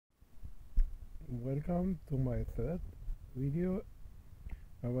Welcome to my third video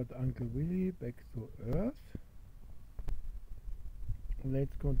about Uncle Willy back to Earth.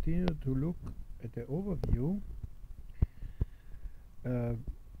 Let's continue to look at the overview.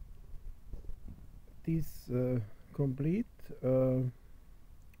 This complete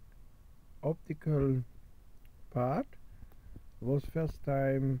optical part was first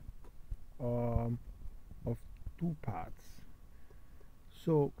time of two parts.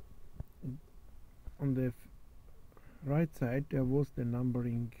 So on the right side there was the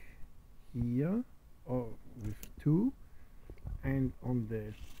numbering here with 2, and on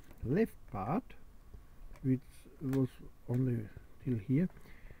the left part, which was only till here,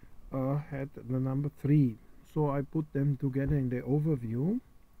 had the number 3. So I put them together in the overview,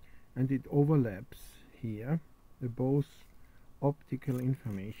 and it overlaps here. The both optical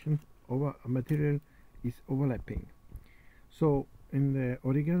information over material is overlapping. So in the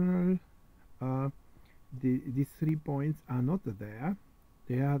original these 3 points are not there,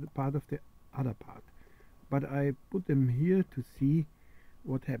 they are part of the other part, but I put them here to see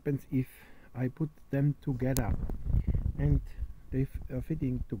what happens if I put them together, and they are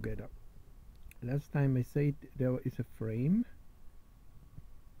fitting together. Last time I said there is a frame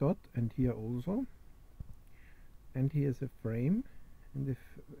dot, and here also, and here is a frame, and the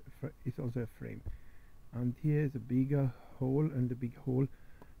is also a frame, and here is a bigger hole and a big hole,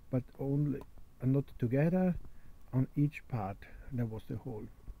 but only not together. On each part there was the hole.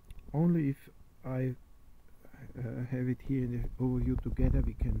 Only if I have it here in the overview together,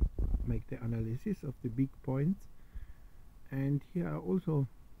 we can make the analysis of the big points. And here also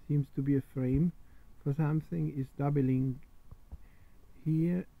seems to be a frame for something is doubling.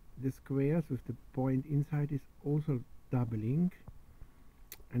 Here the squares with the point inside is also doubling,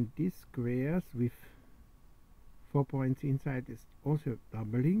 and these squares with 4 points inside is also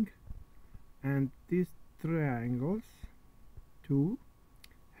doubling, and these triangles too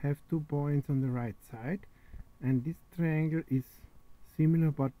have 2 points on the right side, and this triangle is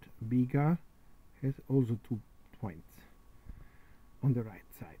similar but bigger, has also 2 points on the right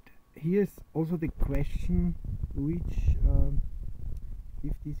side. Here's also the question, which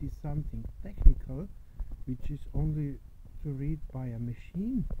if this is something technical which is only to read by a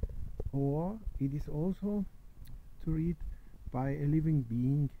machine, or it is also to read by a living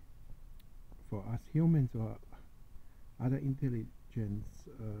being for us humans or other intelligence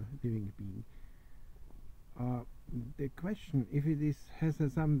living being. The question, if it is has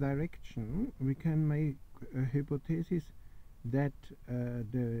some direction, we can make a hypothesis that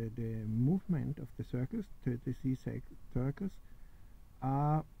the movement of the circles, 33 circles,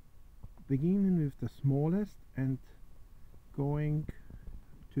 are beginning with the smallest and going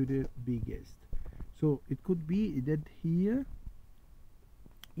to the biggest. So it could be that here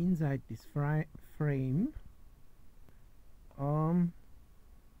inside this frame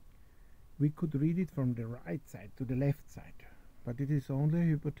we could read it from the right side to the left side, but it is only a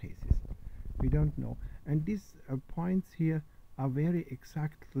hypothesis, we don't know. And these points here are very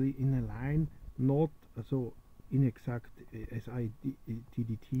exactly in a line, not so inexact as I did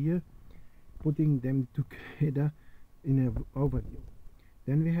it here, putting them together in an overview.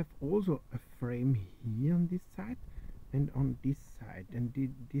 Then we have also a frame here on this side and on this side, and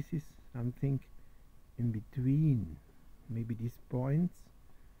this is something in between. Maybe these points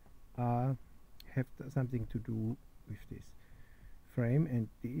have something to do with this frame, and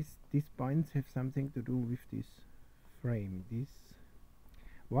these points have something to do with this frame. This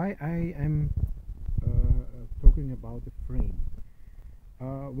why I am talking about the frame.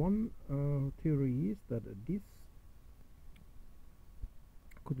 One theory is that this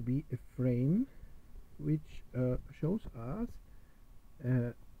could be a frame which shows us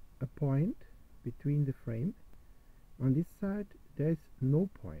a point between the frame. On this side there is no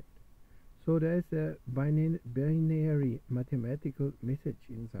point, so there is a binary mathematical message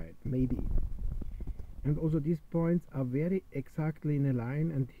inside, maybe. And also these points are very exactly in a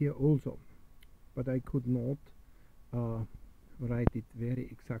line, and here also, but I could not write it very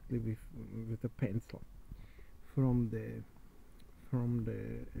exactly with a pencil on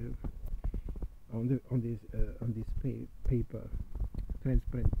this paper,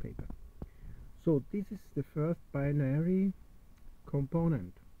 transparent paper. So this is the first binary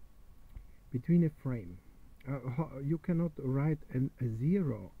component between a frame. You cannot write a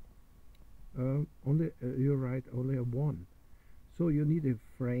 0, only you write only a 1. So you need a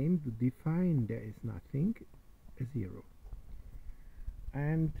frame to define there is nothing, a 0.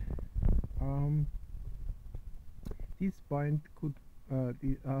 And this point could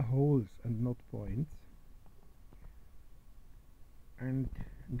these are holes and not points, and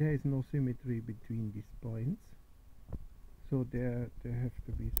there is no symmetry between these points, so there have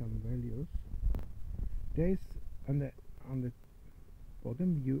to be some values. There is on the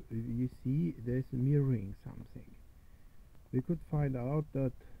bottom you see there's mirroring something. We could find out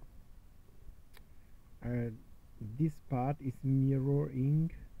that this part is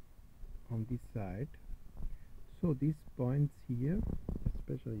mirroring on this side, so these points here,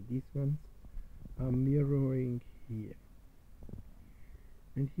 especially these ones, are mirroring here,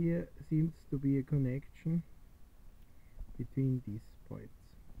 and here seems to be a connection between these points.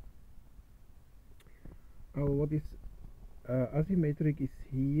 What is asymmetric is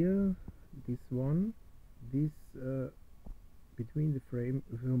here, this one, this between the frame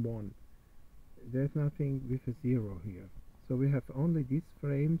with a 1. There's nothing with a 0 here, so we have only these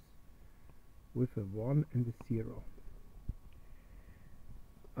frames with a 1 and a 0.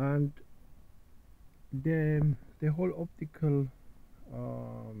 And the whole optical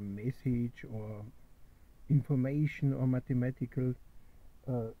message or information or mathematical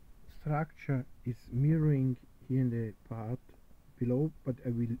structure is mirroring here in the part below, but I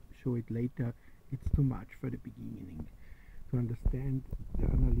will show it later. It's too much for the beginning to understand the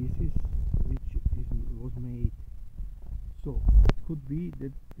analysis which was made. So it could be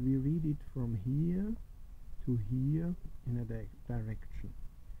that we read it from here to here in a direction.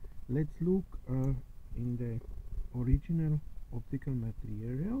 Let's look in the original optical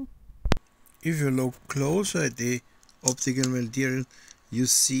material. If you look closer at the optical material, you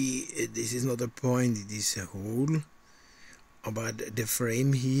see this is not a point, it is a hole, but the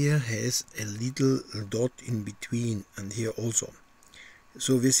frame here has a little dot in between, and here also.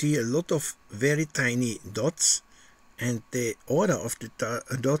 So we see a lot of very tiny dots, and the order of the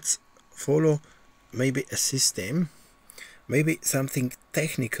dots follow maybe a system, maybe something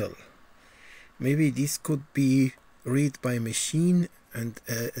technical. Maybe this could be read by machine, and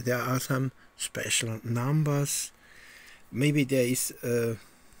there are some special numbers. Maybe there is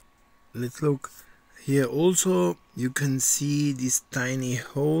let's look here also. You can see these tiny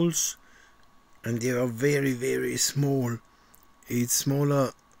holes, and they are very, very small. It's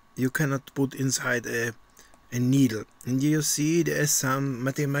smaller, you cannot put inside a needle, and you see there's some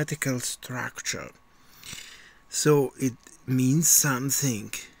mathematical structure, so it means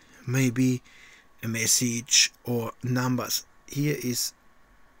something, maybe a message or numbers. Here is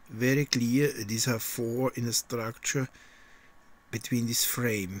very clear, these are 4 in a structure between this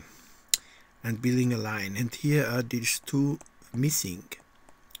frame and building a line, and here are these 2 missing.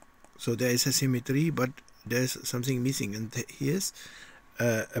 So there is a symmetry, but there's something missing, and here's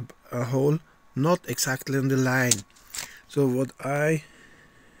a hole not exactly on the line. So what I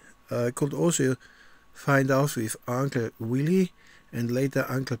could also find out with Uncle Vily and later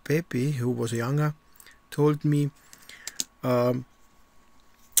Uncle Pepe, who was younger, told me that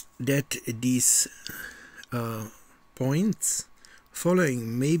these points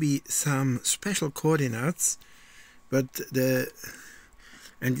following maybe some special coordinates, but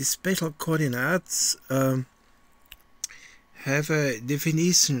these special coordinates have a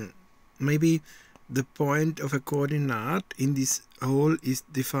definition. Maybe the point of a coordinate in this hole is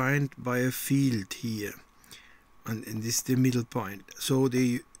defined by a field here, and this is the middle point. So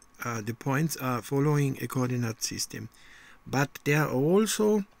the points are following a coordinate system, but there are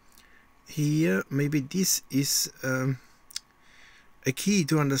also here, maybe this is a key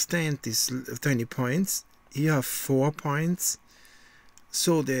to understand these tiny points. Here are 4 points,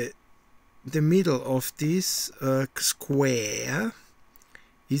 so the middle of this square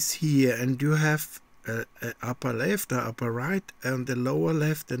is here, and you have a upper left, a upper right, and the lower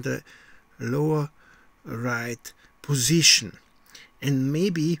left and the lower right position. And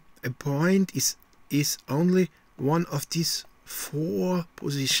maybe a point is only one of these 4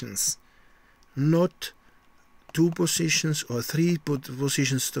 positions, not 2 positions or 3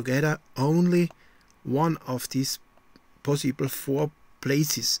 positions together. Only one of these possible 4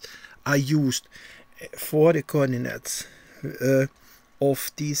 places are used for the coordinates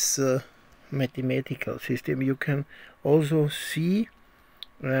of this mathematical system. You can also see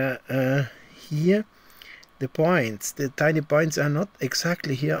here the points. The tiny points are not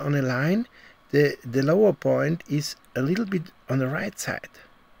exactly here on a line. The lower point is a little bit on the right side,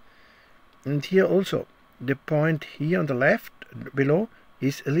 and here also the point here on the left below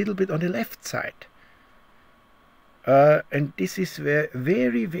is a little bit on the left side. And this is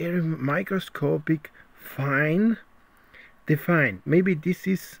very, very microscopic, fine defined. Maybe this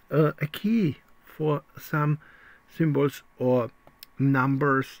is a key for some symbols or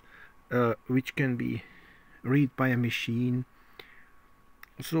numbers which can be read by a machine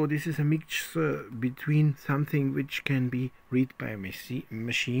So this is a mixture between something which can be read by a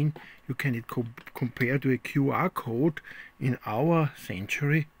machine. You can compare to a QR code. In our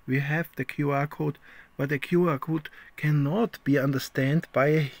century we have the QR code, but the QR code cannot be understood by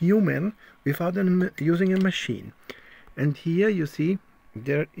a human without using a machine. And here you see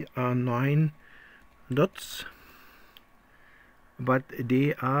there are 9 dots, but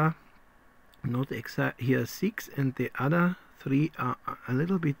they are not exact. Here 6, and the other 3 are a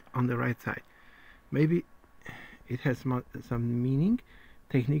little bit on the right side. Maybe it has some meaning,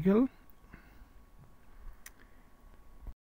 technical.